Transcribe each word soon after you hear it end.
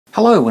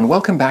Hello and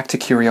welcome back to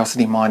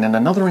Curiosity Mine and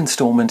another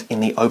instalment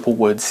in the Opal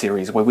Word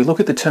series where we look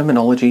at the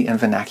terminology and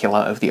vernacular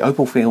of the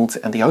opal fields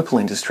and the opal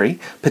industry,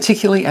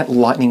 particularly at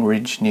Lightning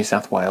Ridge, New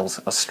South Wales,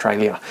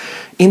 Australia.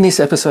 In this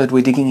episode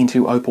we're digging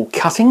into opal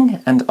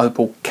cutting and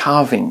opal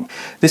carving.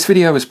 This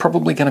video is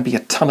probably going to be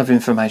a ton of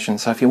information,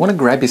 so if you want to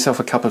grab yourself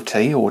a cup of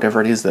tea or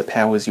whatever it is that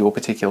powers your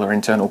particular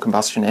internal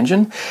combustion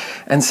engine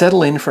and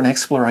settle in for an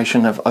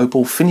exploration of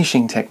opal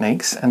finishing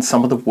techniques and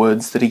some of the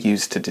words that are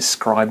used to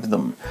describe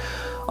them.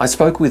 I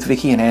spoke with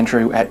Vicki and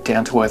Andrew at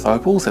Earth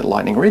Opals at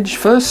Lightning Ridge.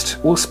 First,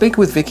 we'll speak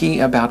with Vicki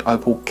about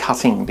opal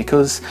cutting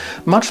because,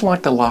 much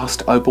like the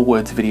last Opal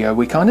Words video,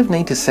 we kind of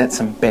need to set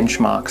some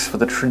benchmarks for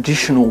the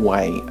traditional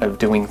way of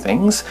doing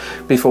things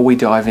before we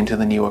dive into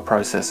the newer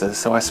processes.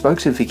 So I spoke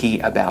to Vicki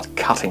about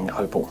cutting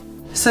opal.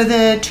 So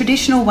the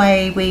traditional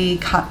way we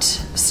cut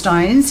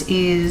stones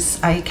is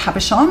a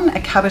cabochon. A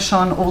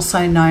cabochon,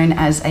 also known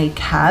as a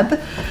cab,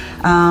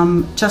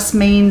 just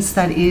means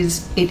that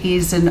it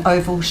is an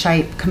oval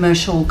shaped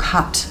commercial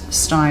cut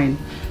stone.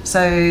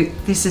 So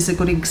this is a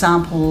good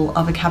example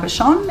of a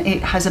cabochon.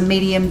 It has a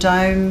medium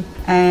dome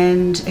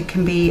and it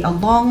can be a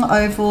long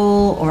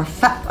oval or a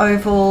fat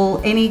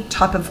oval. Any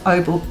type of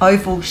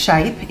oval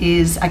shape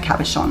is a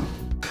cabochon.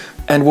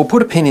 And we'll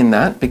put a pin in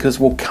that because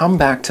we'll come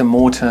back to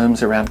more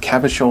terms around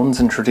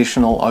cabochons and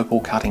traditional opal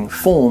cutting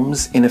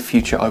forms in a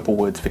future Opal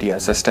Words video,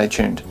 so stay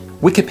tuned.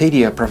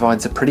 Wikipedia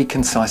provides a pretty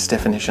concise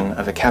definition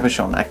of a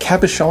cabochon. A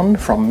cabochon,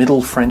 from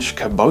Middle French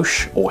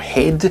caboche or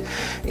head,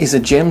 is a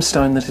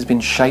gemstone that has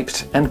been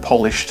shaped and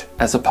polished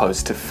as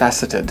opposed to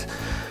faceted.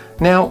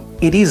 Now,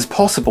 it is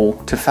possible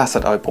to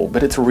facet opal,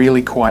 but it's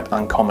really quite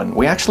uncommon.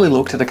 We actually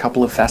looked at a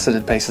couple of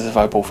faceted pieces of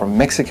opal from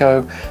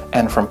Mexico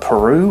and from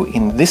Peru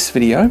in this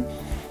video.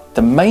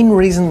 The main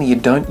reason that you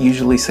don't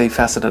usually see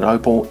faceted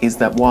opal is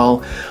that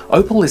while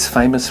opal is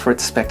famous for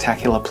its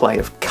spectacular play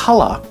of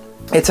colour,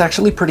 it's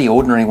actually pretty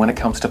ordinary when it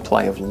comes to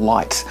play of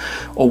light,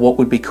 or what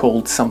would be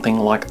called something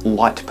like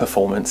light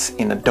performance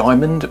in a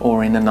diamond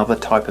or in another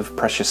type of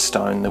precious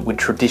stone that would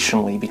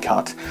traditionally be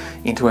cut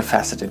into a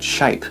faceted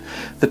shape.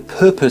 The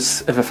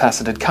purpose of a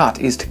faceted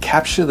cut is to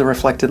capture the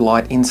reflected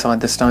light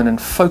inside the stone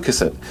and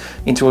focus it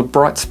into a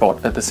bright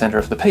spot at the centre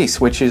of the piece,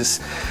 which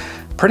is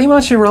pretty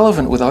much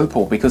irrelevant with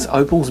opal because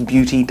opal's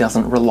beauty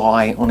doesn't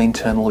rely on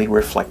internally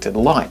reflected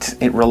light.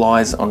 It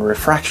relies on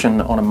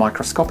refraction on a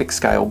microscopic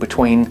scale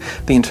between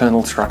the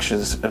internal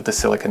structures of the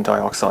silicon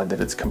dioxide that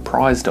it's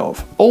comprised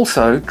of.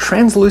 Also,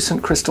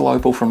 translucent crystal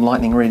opal from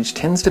Lightning Ridge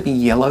tends to be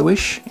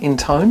yellowish in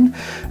tone,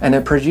 and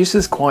it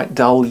produces quite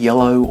dull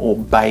yellow or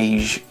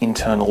beige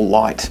internal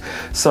light.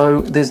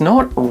 So there's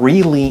not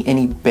really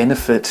any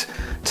benefit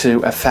to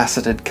a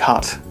faceted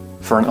cut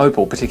for an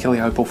opal, particularly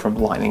opal from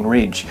Lightning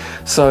Ridge.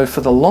 So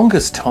for the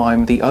longest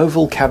time, the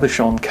oval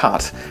cabochon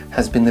cut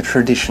has been the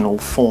traditional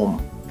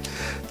form.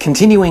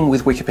 Continuing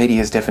with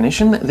Wikipedia's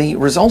definition, the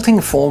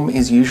resulting form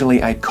is usually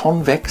a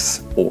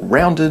convex or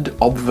rounded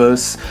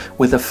obverse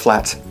with a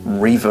flat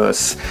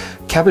reverse.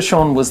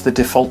 Cabochon was the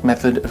default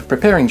method of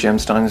preparing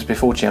gemstones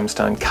before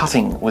gemstone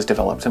cutting was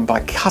developed, and by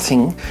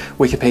cutting,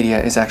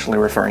 Wikipedia is actually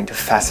referring to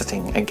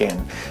faceting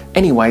again.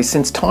 Anyway,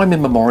 since time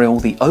immemorial,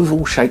 the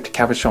oval-shaped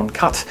cabochon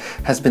cut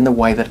has been the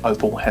way that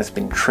opal has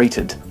been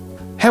treated.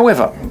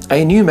 However,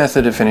 a new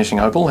method of finishing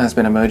opal has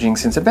been emerging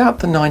since about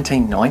the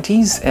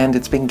 1990s, and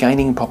it's been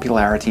gaining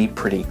popularity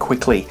pretty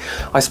quickly.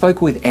 I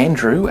spoke with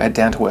Andrew at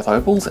Earth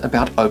Opals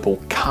about opal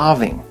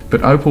carving.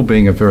 But opal,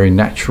 being a very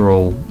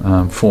natural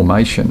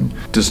formation,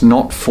 does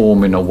not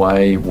form in a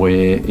way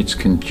where it's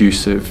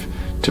conducive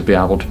to be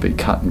able to be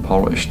cut and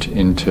polished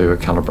into a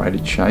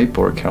calibrated shape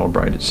or a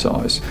calibrated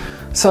size.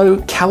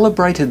 So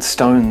calibrated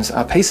stones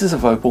are pieces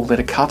of opal that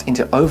are cut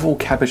into oval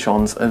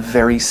cabochons of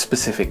very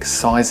specific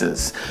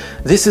sizes.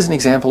 This is an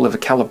example of a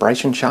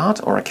calibration chart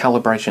or a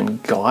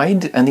calibration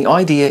guide, and the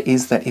idea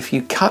is that if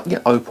you cut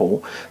your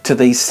opal to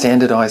these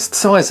standardized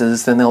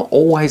sizes, then they'll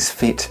always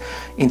fit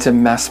into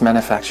mass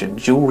manufactured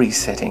jewellery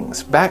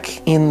settings.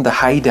 Back in the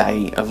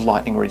heyday of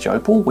Lightning Ridge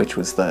opal, which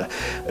was the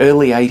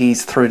early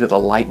 80s through to the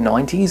late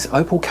 90s,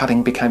 opal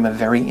cutting became a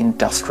very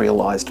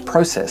industrialized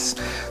process.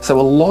 So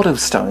a lot of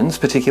stones,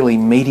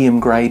 particularly medium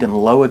grade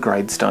and lower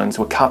grade stones,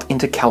 were cut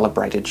into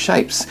calibrated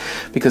shapes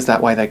because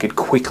that way they could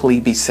quickly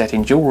be set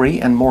in jewellery,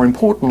 and more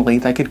importantly,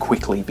 they could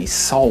quickly be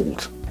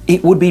sold.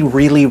 It would be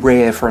really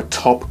rare for a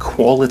top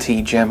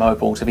quality gem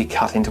opal to be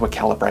cut into a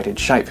calibrated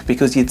shape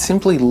because you'd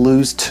simply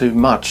lose too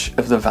much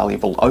of the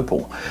valuable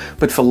opal.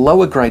 But for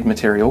lower grade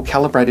material,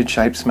 calibrated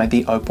shapes made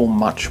the opal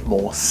much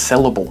more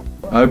sellable.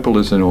 Opal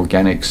is an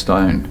organic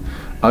stone.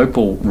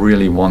 Opal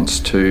really wants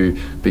to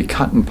be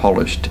cut and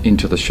polished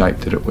into the shape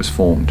that it was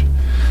formed.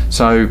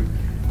 So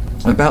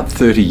about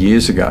 30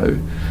 years ago,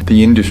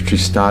 the industry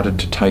started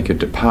to take a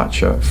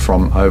departure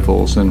from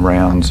ovals and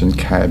rounds and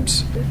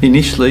cabs.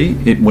 Initially,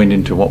 it went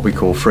into what we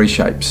call free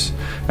shapes,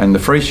 and the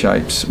free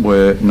shapes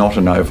were not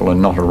an oval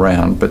and not a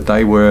round, but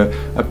they were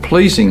a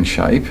pleasing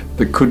shape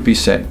that could be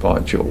set by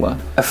a jeweller.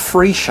 A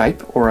free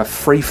shape, or a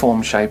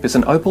freeform shape, is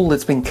an opal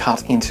that's been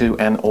cut into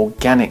an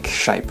organic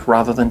shape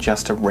rather than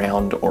just a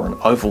round or an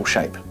oval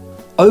shape.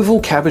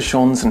 Oval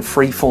cabochons and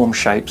freeform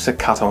shapes are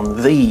cut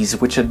on these,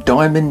 which are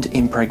diamond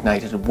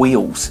impregnated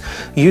wheels.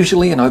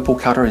 Usually an opal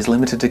cutter is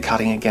limited to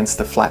cutting against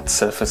the flat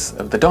surface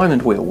of the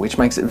diamond wheel, which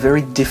makes it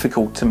very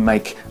difficult to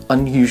make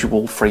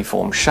unusual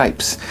freeform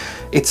shapes.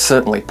 It's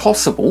certainly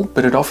possible,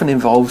 but it often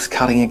involves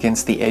cutting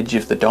against the edge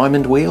of the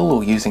diamond wheel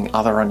or using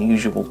other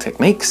unusual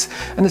techniques,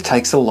 and it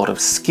takes a lot of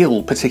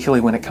skill,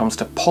 particularly when it comes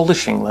to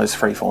polishing those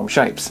freeform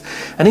shapes.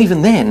 And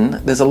even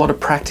then, there's a lot of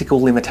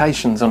practical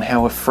limitations on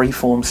how a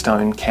freeform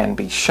stone can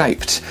be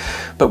shaped.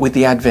 But with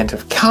the advent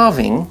of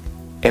carving,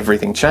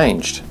 everything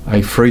changed.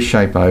 A free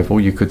shape oval,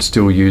 you could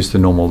still use the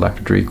normal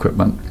lapidary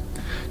equipment.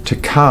 To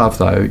carve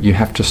though, you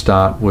have to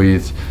start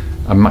with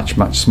a much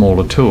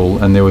smaller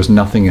tool, and there was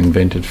nothing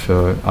invented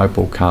for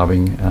opal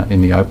carving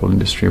in the opal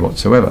industry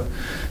whatsoever.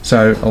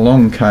 So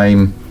along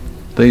came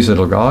these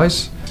little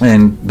guys,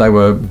 and they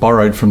were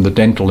borrowed from the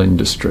dental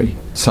industry.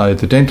 So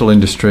the dental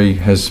industry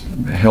has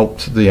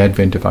helped the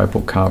advent of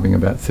opal carving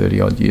about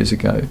 30 odd years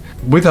ago.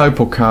 With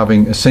opal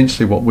carving,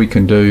 essentially what we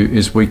can do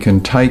is we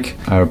can take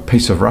a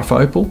piece of rough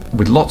opal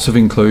with lots of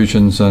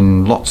inclusions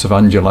and lots of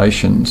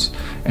undulations,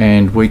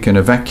 and we can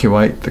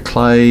evacuate the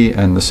clay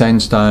and the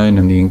sandstone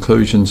and the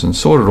inclusions and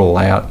sort it all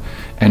out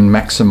and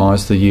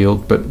maximise the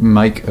yield, but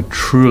make a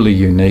truly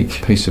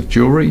unique piece of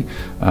jewellery,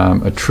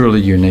 a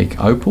truly unique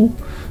opal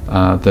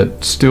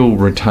that still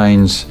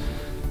retains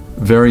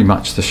very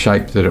much the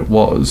shape that it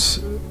was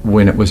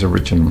when it was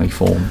originally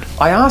formed.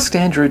 I asked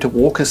Andrew to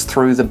walk us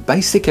through the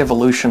basic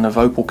evolution of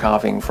opal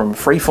carving from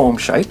freeform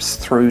shapes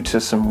through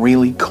to some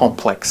really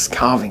complex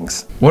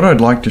carvings. What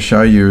I'd like to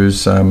show you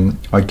is,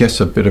 I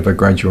guess, a bit of a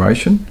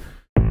graduation.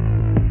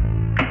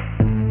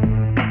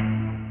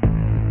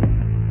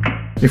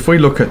 If we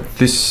look at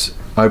this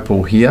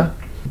opal here,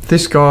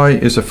 this guy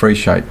is a free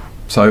shape,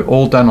 so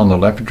all done on the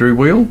lapidary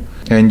wheel,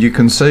 and you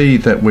can see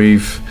that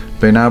we've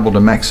been able to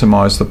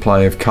maximise the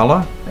play of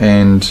colour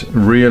and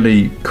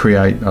really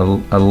create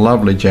a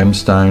lovely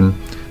gemstone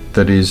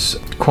that is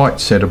quite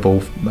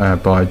settable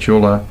by a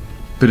jeweller,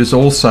 but is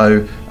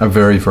also a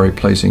very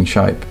pleasing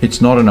shape. It's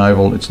not an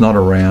oval, it's not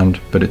a round,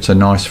 but it's a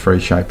nice free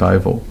shape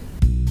oval.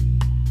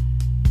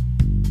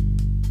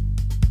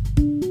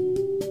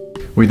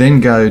 We then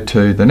go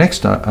to the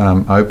next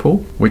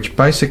opal, which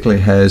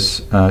basically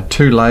has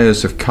 2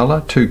 layers of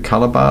colour, 2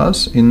 colour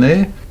bars in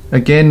there.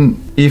 Again,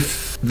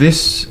 if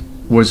this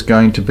was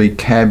going to be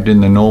cabbed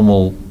in the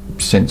normal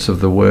sense of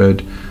the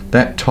word,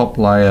 that top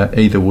layer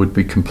either would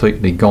be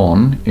completely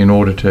gone in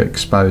order to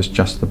expose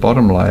just the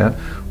bottom layer,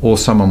 or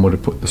someone would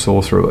have put the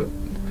saw through it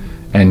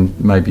and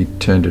maybe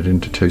turned it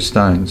into 2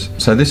 stones.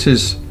 So this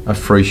is a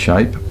free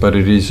shape, but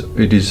it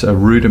is a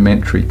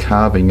rudimentary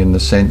carving in the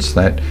sense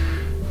that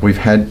we've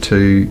had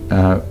to,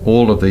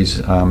 all of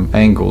these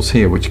angles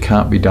here, which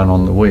can't be done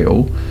on the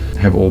wheel,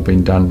 have all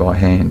been done by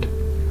hand.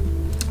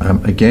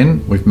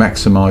 Again, we've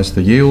maximised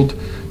the yield,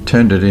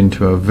 turned it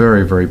into a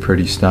very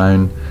pretty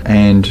stone,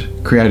 and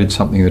created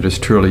something that is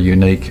truly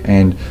unique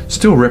and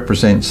still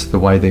represents the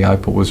way the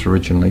opal was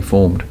originally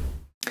formed.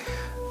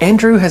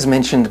 Andrew has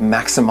mentioned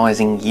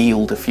maximising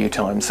yield a few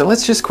times, so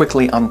let's just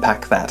quickly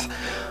unpack that.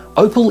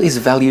 Opal is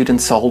valued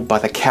and sold by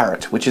the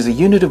carat, which is a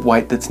unit of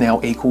weight that's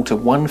now equal to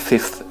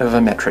 1/5 of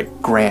a metric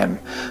gram.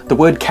 The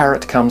word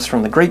carat comes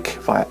from the Greek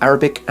via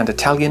Arabic and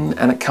Italian,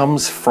 and it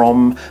comes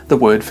from the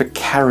word for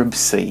carob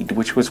seed,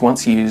 which was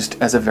once used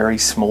as a very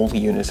small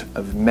unit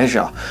of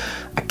measure.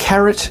 A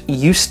carat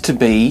used to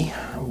be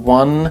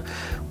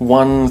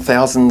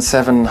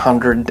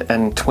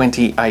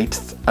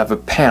 1/1728th of a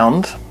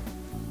pound,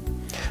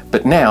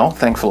 but now,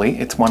 thankfully,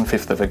 it's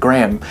 1/5 of a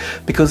gram.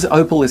 Because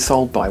opal is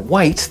sold by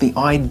weight, the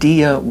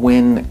idea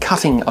when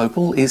cutting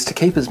opal is to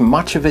keep as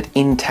much of it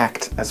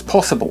intact as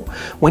possible.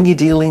 When you're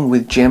dealing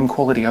with gem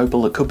quality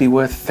opal that could be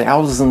worth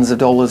thousands of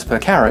dollars per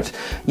carat,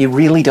 you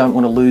really don't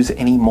want to lose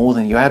any more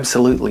than you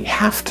absolutely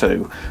have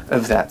to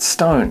of that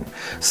stone.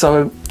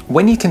 So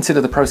when you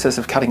consider the process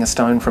of cutting a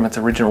stone from its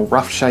original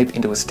rough shape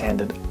into a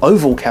standard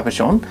oval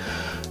cabochon,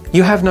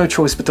 you have no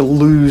choice but to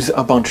lose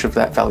a bunch of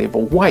that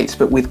valuable weight.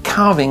 But with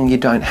carving, you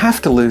don't have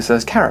to lose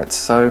those carats,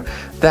 so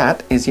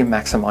that is your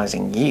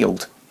maximising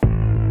yield.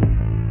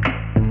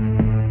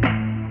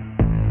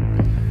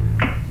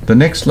 The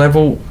next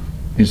level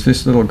is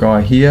this little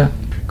guy here.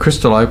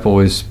 Crystal opal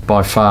is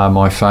by far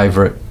my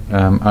favourite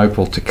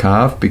opal to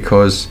carve,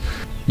 because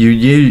you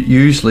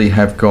usually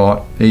have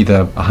got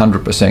either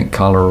 100%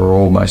 colour or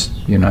almost,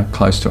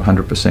 close to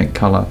 100%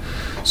 colour.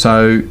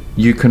 So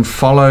you can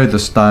follow the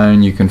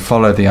stone, you can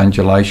follow the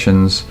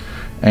undulations,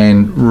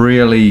 and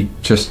really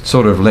just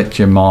sort of let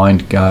your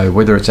mind go.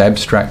 Whether it's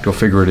abstract or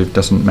figurative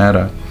doesn't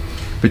matter.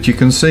 But you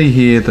can see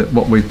here that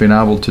what we've been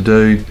able to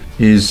do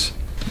is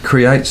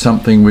create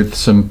something with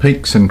some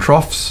peaks and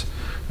troughs.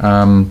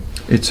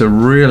 It's a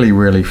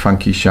really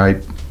funky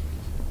shape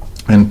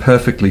and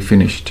perfectly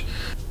finished.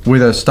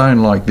 With a stone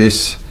like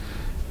this,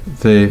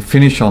 the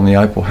finish on the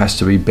opal has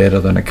to be better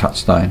than a cut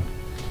stone,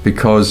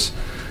 because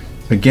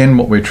again,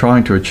 what we're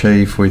trying to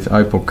achieve with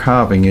opal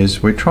carving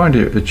is we're trying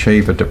to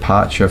achieve a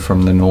departure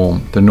from the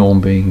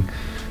norm being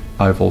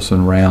ovals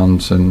and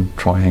rounds and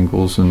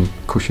triangles and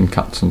cushion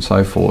cuts and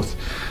so forth.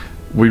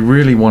 We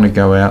really want to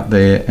go out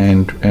there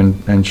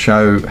and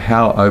show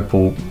how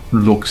opal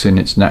looks in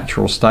its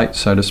natural state,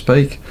 so to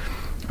speak,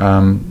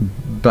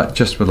 but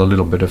just with a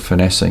little bit of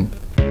finessing.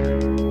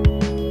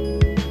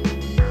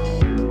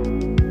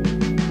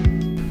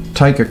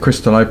 Take a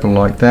crystal opal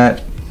like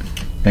that,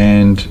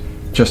 and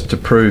just to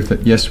prove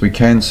that yes, we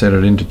can set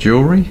it into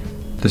jewellery.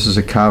 This is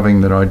a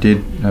carving that I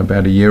did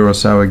about a year or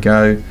so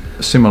ago.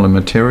 Similar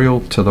material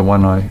to the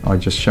one I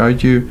just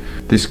showed you.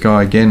 This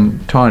guy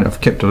again, I've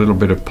kept a little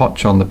bit of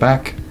potch on the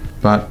back,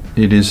 but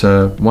it is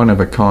a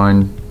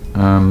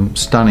one-of-a-kind,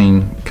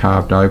 stunning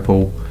carved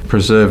opal,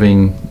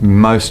 preserving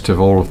most of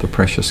all of the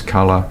precious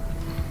colour,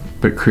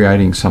 but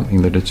creating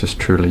something that is just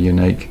truly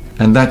unique.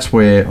 And that's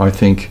where I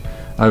think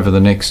over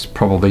the next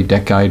probably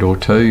decade or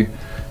two,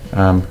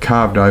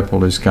 carved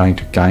opal is going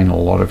to gain a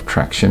lot of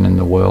traction in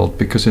the world,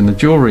 because in the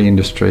jewellery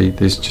industry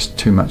there's just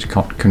too much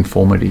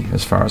conformity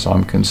as far as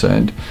I'm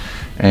concerned,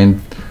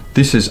 and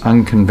this is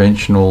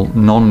unconventional,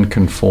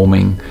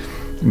 non-conforming.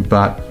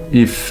 But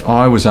if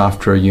I was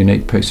after a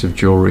unique piece of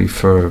jewellery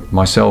for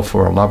myself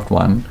or a loved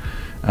one,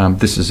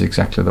 this is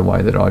exactly the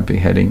way that I'd be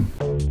heading.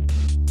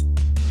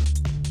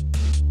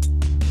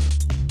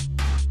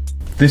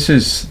 This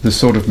is the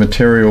sort of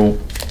material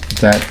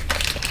that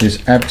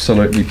is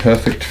absolutely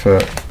perfect for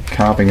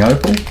carving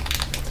opal.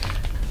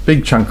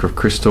 Big chunk of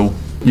crystal.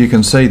 You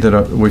can see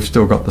that we've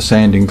still got the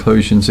sand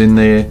inclusions in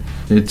there.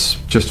 It's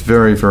just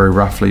very, very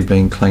roughly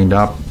being cleaned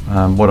up.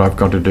 What I've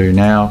got to do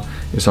now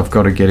is I've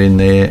got to get in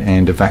there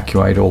and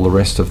evacuate all the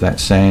rest of that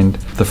sand.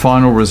 The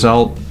final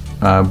result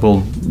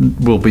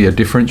will be a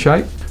different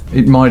shape.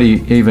 It might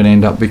even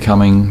end up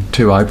becoming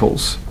two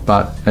opals,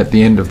 but at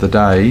the end of the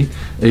day,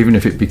 even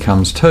if it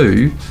becomes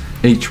two,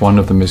 each one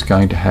of them is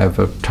going to have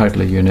a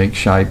totally unique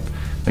shape.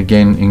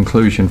 Again,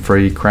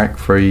 inclusion-free,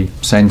 crack-free,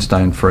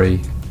 sandstone-free.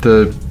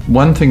 The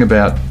one thing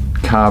about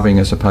carving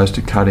as opposed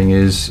to cutting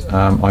is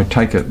I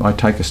take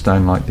a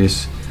stone like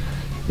this.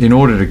 In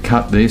order to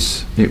cut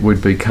this, it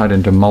would be cut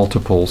into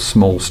multiple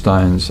small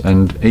stones,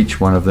 and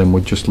each one of them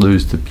would just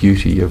lose the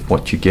beauty of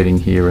what you're getting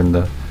here in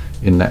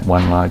that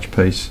one large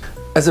piece.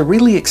 As a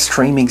really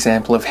extreme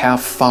example of how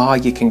far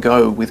you can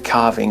go with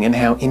carving and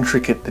how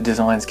intricate the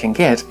designs can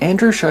get,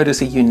 Andrew showed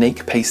us a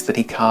unique piece that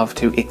he carved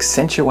to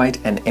accentuate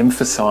and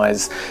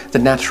emphasise the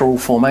natural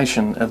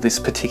formation of this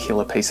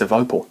particular piece of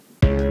opal.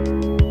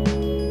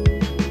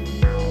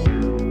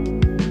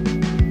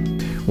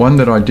 One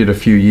that I did a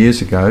few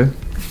years ago,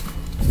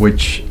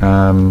 which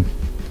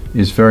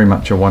is very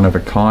much a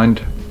one-of-a-kind.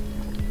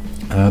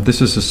 This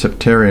is a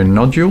septarian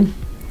nodule,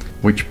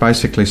 which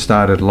basically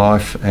started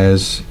life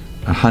as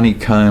a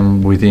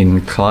honeycomb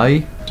within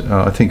clay.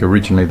 I think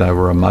originally they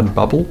were a mud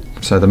bubble.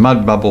 So the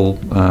mud bubble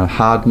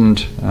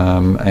hardened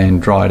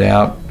and dried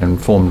out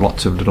and formed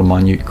lots of little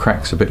minute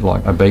cracks, a bit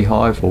like a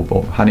beehive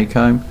or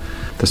honeycomb.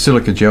 The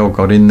silica gel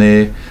got in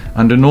there.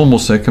 Under normal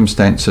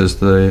circumstances,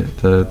 the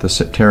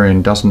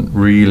septarian doesn't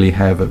really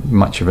have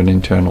much of an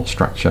internal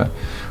structure.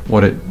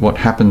 What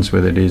happens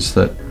with it is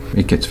that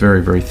it gets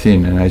very, very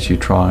thin, and as you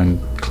try and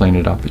clean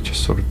it up, it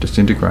just sort of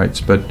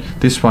disintegrates. But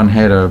this one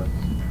had a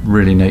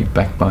really neat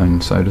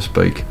backbone, so to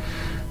speak,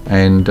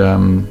 and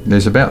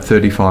there's about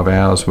 35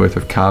 hours worth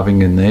of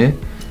carving in there.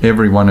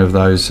 Every one of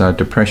those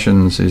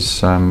depressions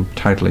is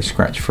totally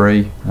scratch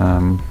free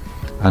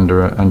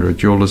under a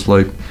jeweller's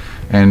loop,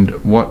 and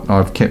what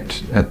I've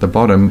kept at the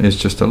bottom is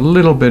just a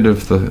little bit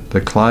of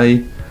the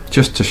clay,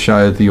 just to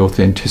show the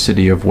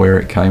authenticity of where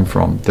it came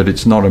from, that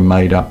it's not a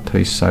made up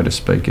piece, so to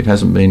speak. It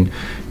hasn't been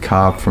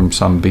carved from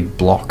some big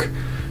block.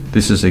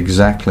 This is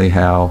exactly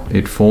how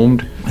it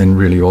formed, and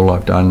really all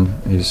I've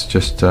done is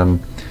just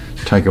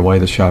take away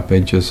the sharp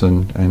edges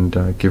and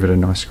give it a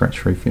nice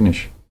scratch-free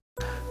finish.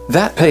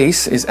 That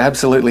piece is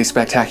absolutely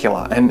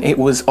spectacular, and it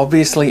was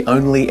obviously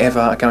only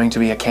ever going to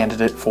be a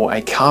candidate for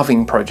a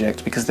carving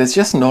project because there's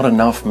just not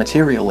enough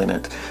material in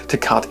it to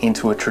cut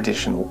into a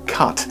traditional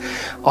cut.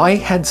 I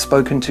had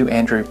spoken to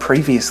Andrew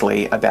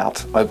previously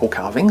about opal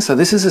carving, so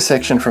this is a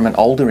section from an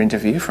older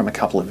interview from a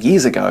couple of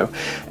years ago,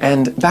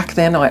 and back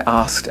then I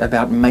asked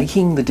about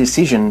making the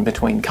decision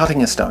between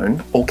cutting a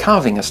stone or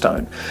carving a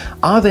stone.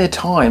 Are there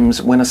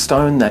times when a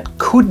stone that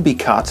could be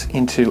cut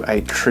into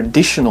a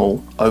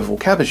traditional oval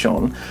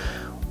cabochon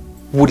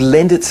would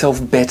lend itself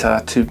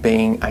better to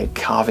being a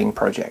carving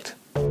project?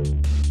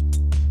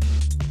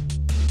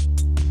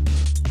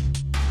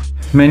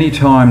 Many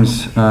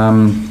times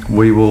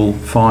we will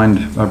find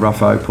a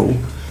rough opal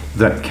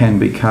that can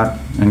be cut,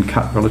 and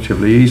cut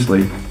relatively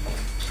easily,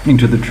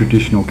 into the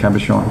traditional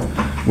cabochon,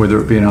 whether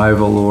it be an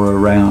oval or a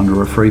round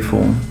or a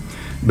freeform.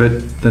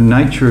 But the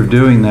nature of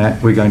doing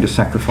that, we're going to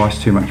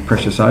sacrifice too much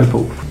precious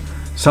opal.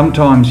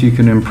 Sometimes you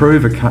can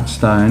improve a cut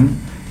stone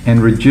and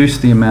reduce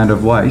the amount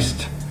of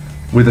waste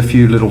with a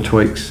few little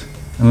tweaks,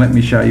 and let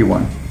me show you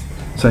one.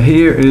 So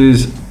here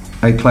is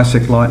a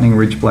classic lightning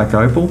ridge black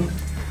opal,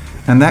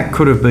 and that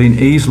could have been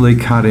easily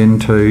cut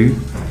into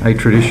a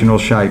traditional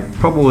shape,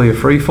 probably a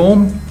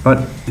freeform,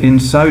 but in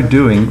so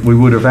doing we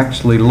would have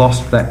actually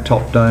lost that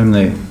top dome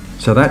there.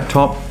 So that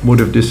top would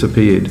have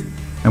disappeared,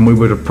 and we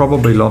would have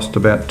probably lost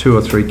about 2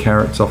 or 3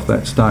 carats off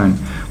that stone.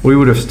 We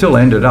would have still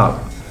ended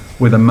up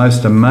with a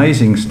most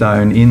amazing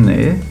stone in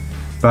there,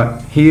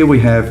 but here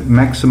we have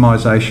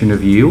maximisation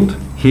of yield.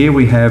 Here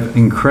we have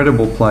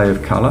incredible play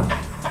of colour,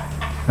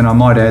 and I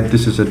might add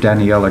this is a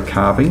Daniela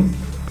carving.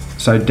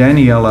 So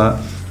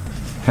Daniela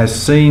has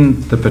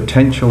seen the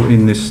potential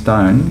in this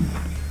stone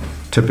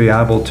to be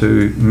able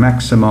to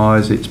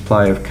maximise its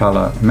play of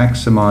colour,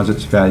 maximise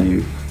its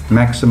value,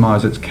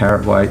 maximise its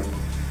carat weight,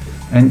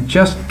 and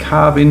just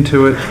carve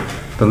into it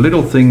the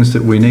little things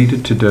that we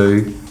needed to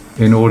do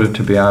in order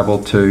to be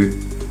able to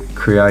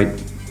create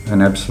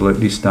an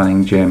absolutely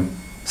stunning gem.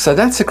 So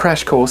that's a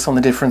crash course on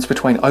the difference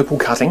between opal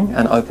cutting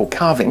and opal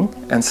carving,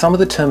 and some of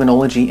the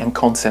terminology and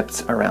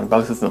concepts around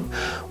both of them.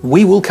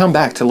 We will come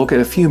back to look at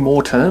a few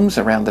more terms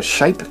around the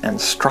shape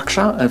and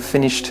structure of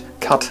finished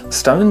cut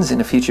stones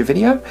in a future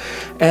video,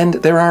 and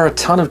there are a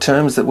ton of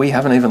terms that we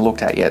haven't even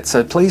looked at yet,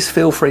 so please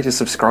feel free to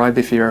subscribe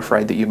if you're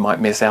afraid that you might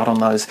miss out on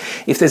those.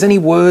 If there's any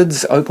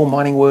words, opal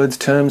mining words,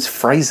 terms,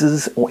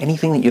 phrases, or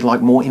anything that you'd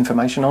like more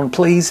information on,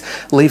 please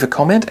leave a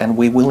comment and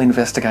we will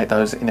investigate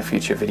those in a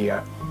future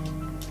video.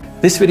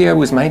 This video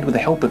was made with the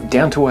help of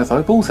Down to Earth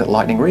Opals at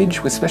Lightning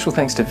Ridge, with special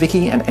thanks to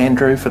Vicki and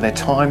Andrew for their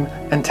time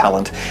and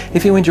talent.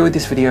 If you enjoyed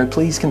this video,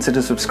 please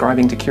consider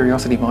subscribing to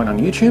Curiosity Mine on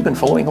YouTube and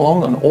following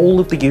along on all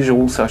of the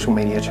usual social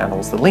media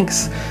channels. The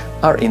links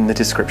are in the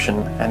description,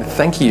 and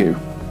thank you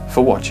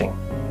for watching.